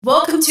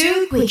Welcome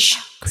to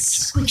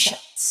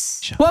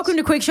Quickshots. Welcome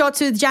to Quickshots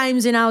with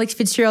James and Alex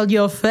Fitzgerald,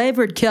 your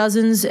favourite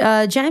cousins.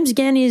 James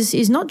again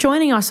is not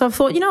joining us. I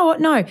thought, you know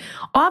what? No,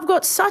 I've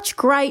got such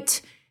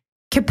great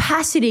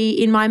capacity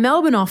in my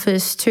Melbourne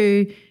office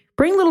to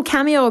bring little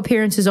cameo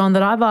appearances on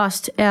that I've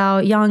asked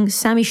our young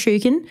Sammy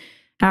Shukin,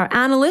 our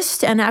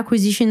analyst and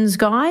acquisitions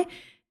guy,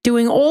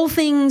 doing all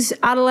things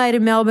Adelaide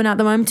and Melbourne at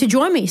the moment, to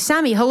join me.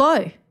 Sammy,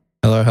 hello.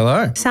 Hello,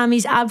 hello.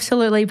 Sammy's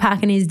absolutely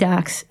packing his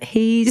dacks.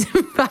 He's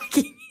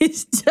packing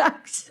his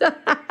dacks.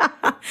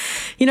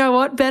 You know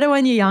what? Better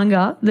when you're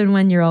younger than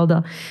when you're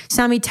older.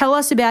 Sammy, tell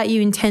us about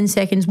you in 10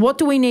 seconds. What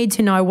do we need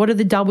to know? What do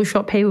the double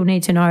shot people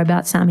need to know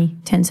about Sammy?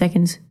 10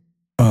 seconds.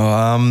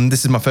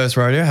 This is my first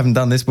rodeo. I haven't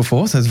done this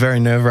before, so it's very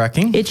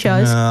nerve-wracking. It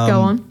shows.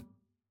 Go on.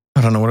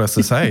 I don't know what else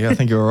to say. I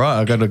think you're all right.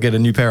 I've got to get a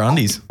new pair of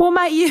undies. Well,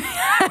 mate,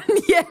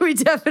 yeah, we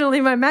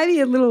definitely, mate. Maybe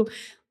a little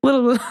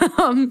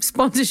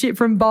sponsorship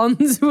from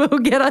Bonds will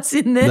get us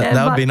in there.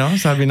 That would be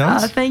nice. That'd be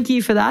nice. Thank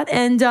you for that.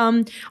 And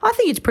I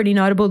think it's pretty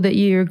notable that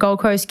you're a Gold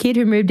Coast kid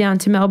who moved down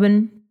to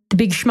Melbourne, the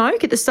big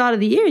smoke at the start of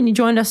the year, and you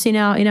joined us in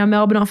our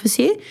Melbourne office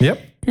here.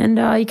 Yep. And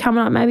you're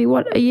coming up maybe,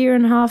 a year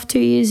and a half, 2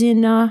 years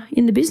in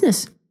the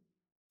business.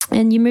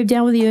 And you moved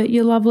down with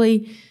your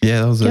lovely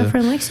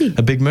girlfriend Lexi.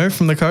 A big move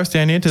from the coast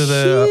down here to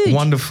the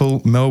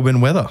wonderful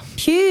Melbourne weather.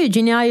 Huge.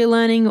 And now you're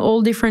learning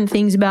all different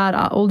things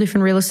about all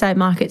different real estate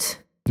markets.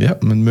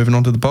 Yep, and moving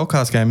on to the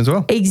podcast game as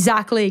well.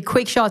 Exactly,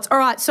 quick shots. All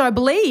right, so I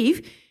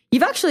believe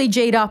you've actually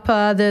G'd up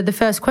the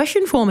first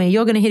question for me.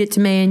 You're going to hit it to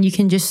me and you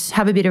can just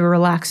have a bit of a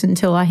relax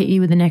until I hit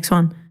you with the next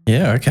one.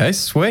 Yeah, okay,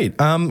 sweet.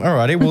 All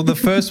righty, well, the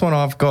first one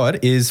I've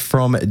got is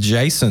from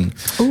Jason.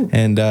 Ooh.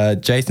 And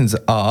Jason's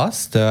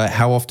asked,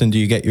 how often do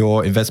you get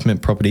your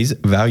investment properties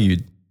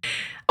valued?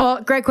 Oh,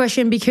 great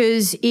question,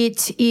 because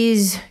it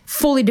is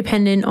fully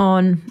dependent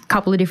on a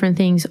couple of different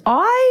things.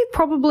 I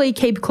probably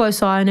keep a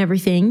close eye on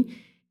everything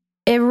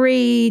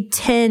every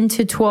 10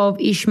 to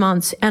 12-ish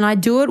months, and I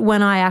do it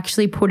when I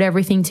actually put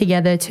everything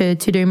together to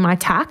do my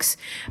tax.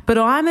 But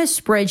I'm a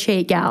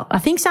spreadsheet gal. I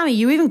think, Sammy,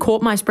 you even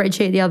caught my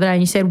spreadsheet the other day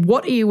and you said,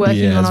 what are you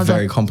working on? Yeah, it's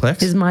very like, complex.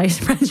 This is my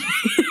spreadsheet.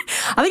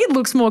 I think it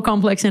looks more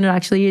complex than it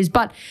actually is.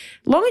 But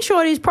long and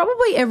short is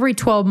probably every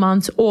 12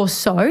 months or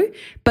so,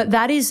 but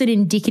that is an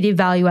indicative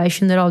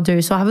valuation that I'll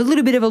do. So I have a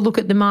little bit of a look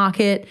at the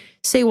market,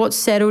 see what's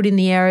settled in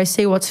the area,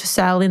 see what's for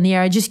sale in the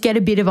area, just get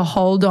a bit of a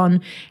hold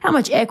on how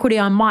much equity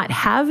I might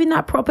have in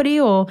that property,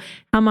 or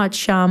how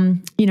much,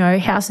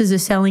 houses are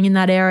selling in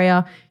that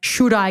area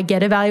should I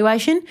get a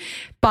valuation.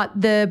 But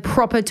the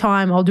proper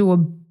time I'll do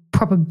a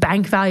proper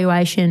bank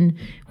valuation,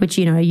 which,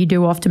 you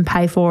do often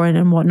pay for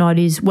and whatnot,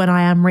 is when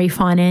I am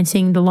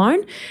refinancing the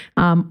loan,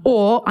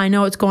 or I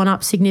know it's gone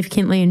up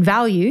significantly in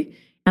value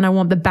and I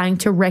want the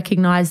bank to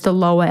recognise the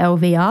lower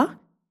LVR,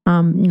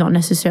 not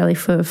necessarily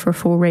for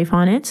full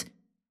refinance.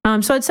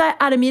 So I'd say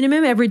at a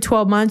minimum, every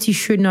 12 months you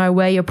should know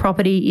where your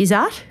property is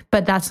at,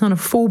 but that's not a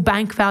full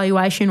bank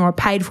valuation or a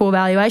paid for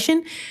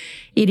valuation.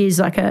 It is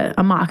like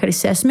a market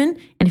assessment.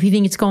 And if you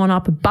think it's gone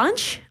up a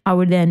bunch, I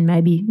would then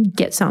maybe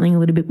get something a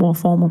little bit more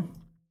formal.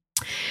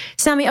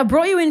 Sammy, I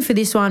brought you in for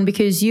this one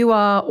because you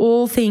are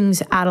all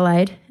things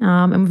Adelaide.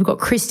 And we've got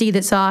Christy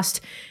that's asked,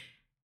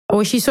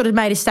 or she sort of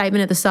made a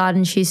statement at the start,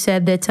 and she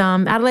said that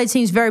Adelaide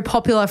seems very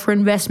popular for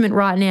investment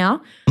right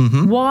now.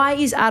 Mm-hmm. Why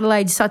is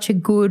Adelaide such a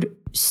good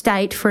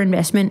state for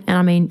investment? And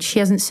I mean, she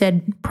hasn't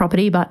said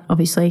property, but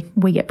obviously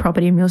we get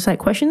property and real estate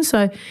questions.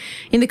 So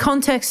in the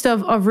context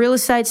of real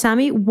estate,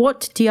 Sammy,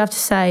 what do you have to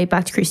say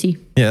back to Chrissy?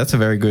 Yeah, that's a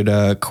very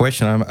good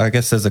question. I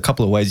guess there's a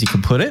couple of ways you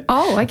can put it.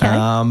 Oh,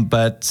 okay.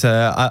 But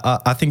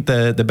I think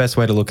the best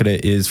way to look at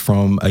it is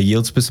from a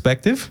yields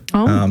perspective.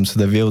 Oh. So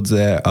the yields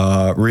there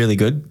are really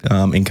good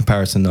in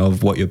comparison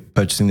of what you're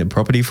purchasing the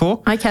property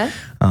for. Okay.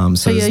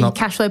 So you're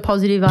cash flow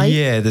positive, are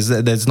you? Yeah,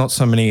 there's not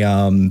so many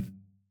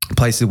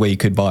places where you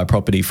could buy a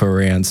property for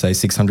around, say,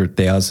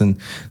 600,000.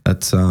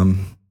 That's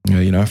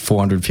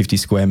 450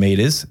 square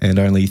meters and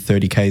only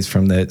 30 Ks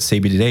from the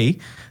CBD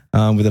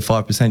with a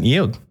 5%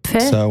 yield. Fair.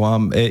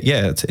 So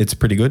it's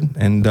pretty good,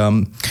 and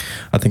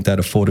I think that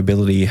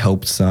affordability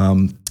helps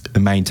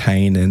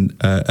maintain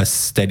a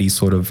steady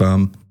sort of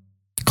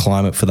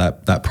climate for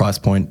that price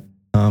point,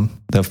 the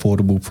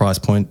affordable price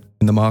point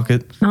in the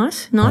market.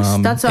 Nice.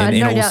 That's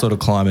in all sort of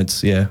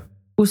climates. Yeah.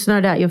 Was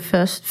no doubt your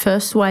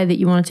first way that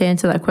you wanted to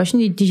answer that question.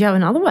 Did you have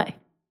another way?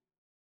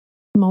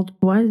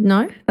 Multiple ways?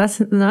 No?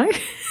 That's no?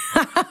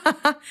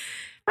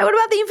 What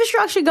about the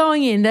infrastructure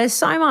going in? There's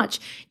so much.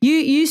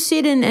 You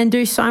sit and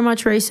do so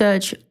much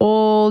research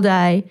all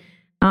day.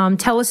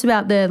 Tell us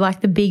about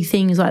the big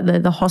things like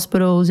the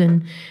hospitals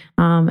and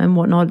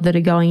whatnot that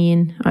are going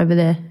in over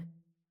there.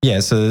 Yeah,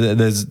 so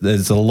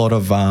there's a lot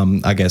of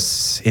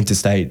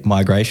interstate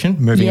migration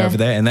moving over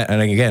there, and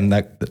again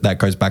that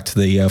goes back to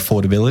the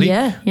affordability.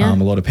 Yeah. A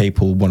lot of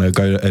people want to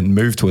go and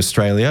move to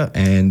Australia,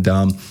 and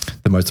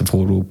the most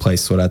affordable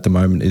place sort of at the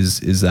moment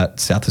is that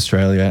South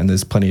Australia, and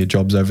there's plenty of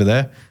jobs over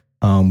there.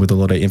 With a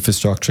lot of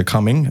infrastructure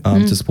coming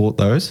to support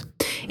those.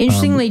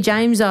 Interestingly,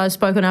 James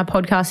spoke on our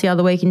podcast the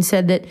other week and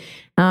said that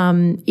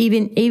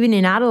even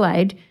in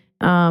Adelaide,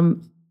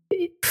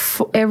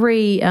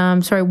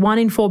 1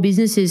 in 4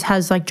 businesses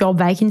has like job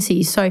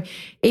vacancies. So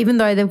even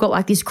though they've got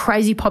like this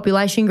crazy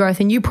population growth,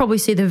 and you probably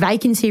see the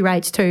vacancy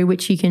rates too,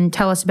 which you can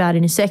tell us about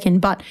in a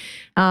second, but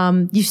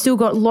you've still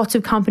got lots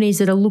of companies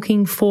that are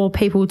looking for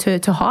people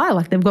to hire,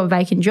 like they've got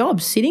vacant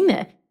jobs sitting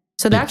there.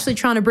 So they're actually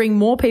trying to bring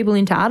more people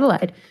into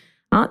Adelaide,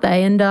 aren't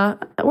they? And where are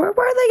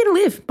they going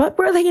to live? But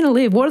where are they going to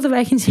live? What are the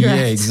vacancy rates?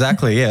 Yeah,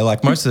 exactly. Yeah,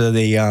 like most of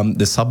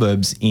the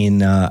suburbs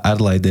in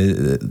Adelaide,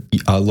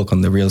 I look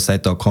on the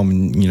realestate.com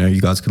and,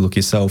 you guys could look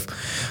yourself.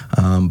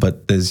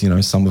 But there's,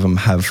 some of them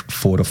have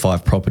 4 to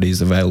 5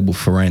 properties available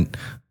for rent.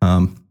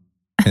 And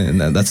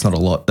that's not a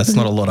lot. That's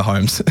not a lot of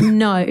homes.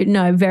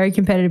 No, very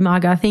competitive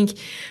market. I think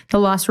the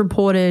last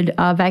reported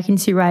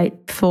vacancy rate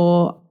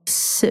for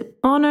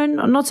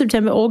not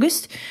September,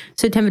 August.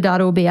 September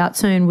data will be out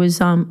soon. Was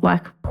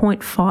like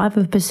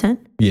 0.5%.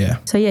 Yeah.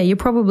 So yeah, you're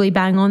probably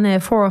bang on there,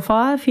 4 or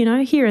 5.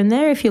 Here and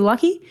there if you're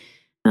lucky.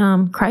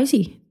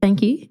 Crazy.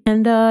 Thank you.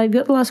 And you've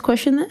got the last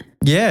question there.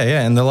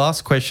 Yeah. And the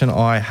last question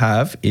I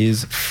have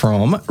is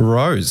from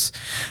Rose,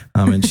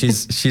 and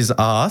she's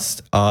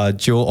asked, are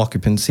dual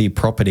occupancy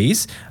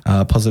properties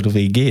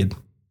positively geared?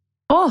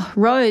 Oh,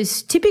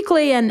 Rose,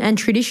 typically and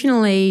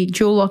traditionally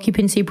dual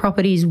occupancy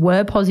properties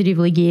were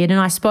positively geared, and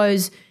I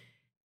suppose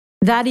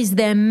that is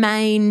their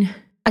main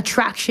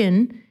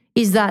attraction,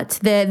 is that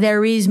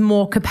there is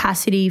more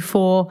capacity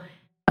for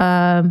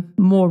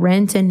more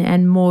rent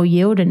and more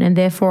yield and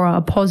therefore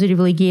a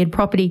positively geared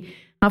property.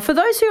 For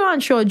those who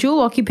aren't sure, dual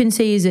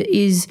occupancy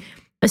is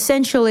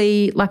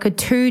essentially like a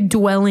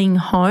 2-dwelling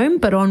home,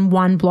 but on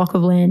one block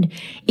of land.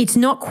 It's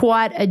not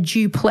quite a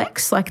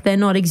duplex, like they're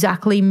not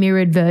exactly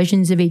mirrored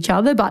versions of each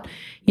other, but,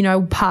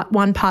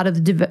 one part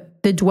of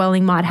the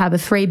dwelling might have a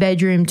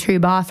 3-bedroom,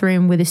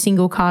 2-bathroom with a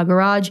single car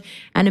garage,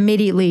 and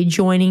immediately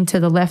adjoining to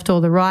the left or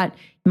the right,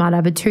 you might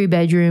have a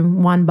 2-bedroom,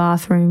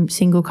 1-bathroom,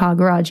 single car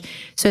garage.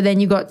 So then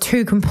you've got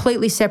 2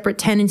 completely separate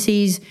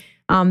tenancies,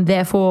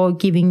 therefore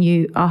giving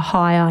you a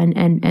higher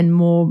and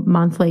more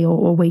monthly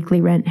or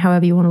weekly rent,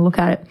 however you want to look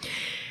at it.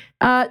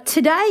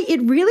 Today, it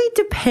really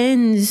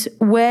depends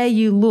where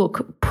you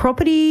look.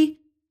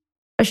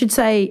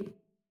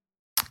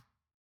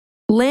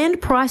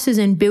 Land prices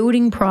and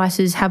building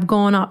prices have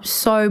gone up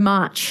so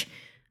much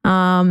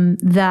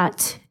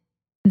that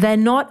they're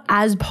not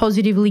as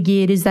positively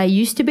geared as they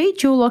used to be,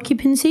 dual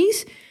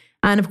occupancies.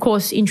 And of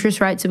course, interest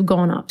rates have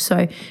gone up.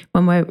 So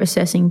when we're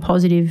assessing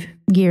positive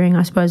gearing,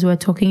 I suppose we're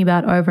talking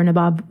about over and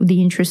above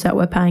the interest that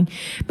we're paying.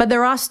 But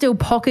there are still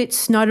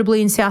pockets,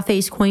 notably in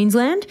southeast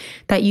Queensland,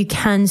 that you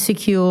can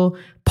secure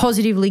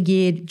positively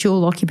geared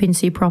dual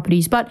occupancy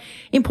properties. But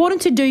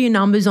important to do your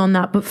numbers on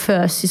that. But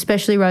first,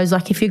 especially Rose,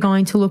 like if you're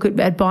going to look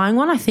at buying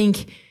one, I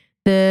think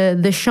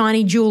the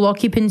shiny dual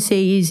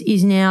occupancy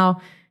is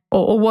now,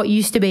 or what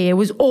used to be, it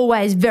was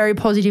always very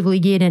positively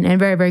geared and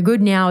very, very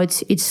good. Now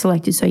it's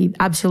selected. So you've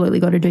absolutely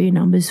got to do your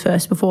numbers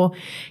first before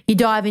you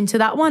dive into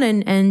that one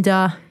and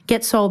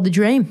get sold the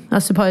dream, I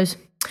suppose.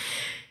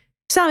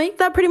 Sammy,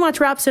 that pretty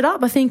much wraps it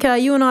up. I think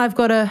you and I have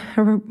got a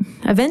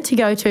event to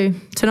go to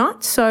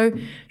tonight. So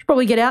should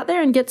probably get out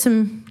there and get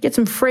some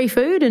free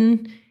food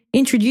and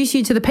introduce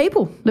you to the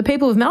people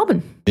of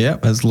Melbourne. Yeah,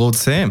 as Lord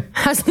Sam.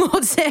 As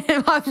Lord Sam.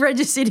 I've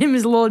registered him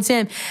as Lord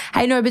Sam.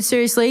 Hey, no, but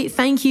seriously,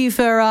 thank you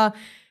for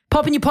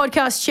popping your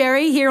podcast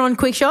cherry here on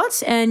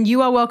Quickshots, and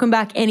you are welcome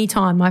back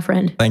anytime, my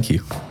friend. Thank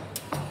you.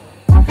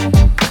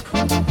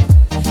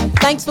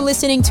 Thanks for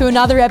listening to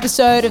another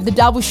episode of The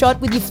Double Shot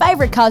with your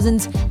favourite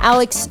cousins,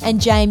 Alex and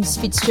James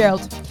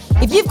Fitzgerald.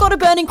 If you've got a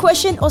burning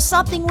question or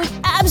something we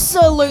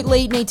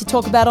absolutely need to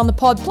talk about on the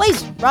pod,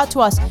 please write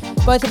to us.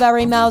 Both of our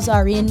emails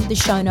are in the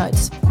show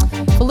notes.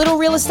 For little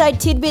real estate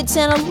tidbits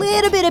and a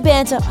little bit of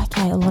banter,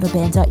 a lot of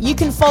banter, you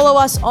can follow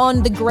us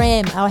on the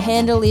gram. Our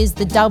handle is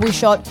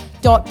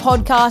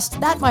thedoubleshot.podcast.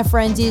 That, my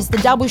friends, is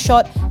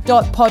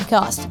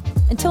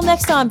thedoubleshot.podcast. Until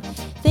next time,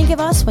 think of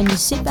us when you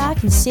sit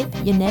back and sip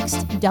your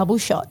next double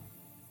shot.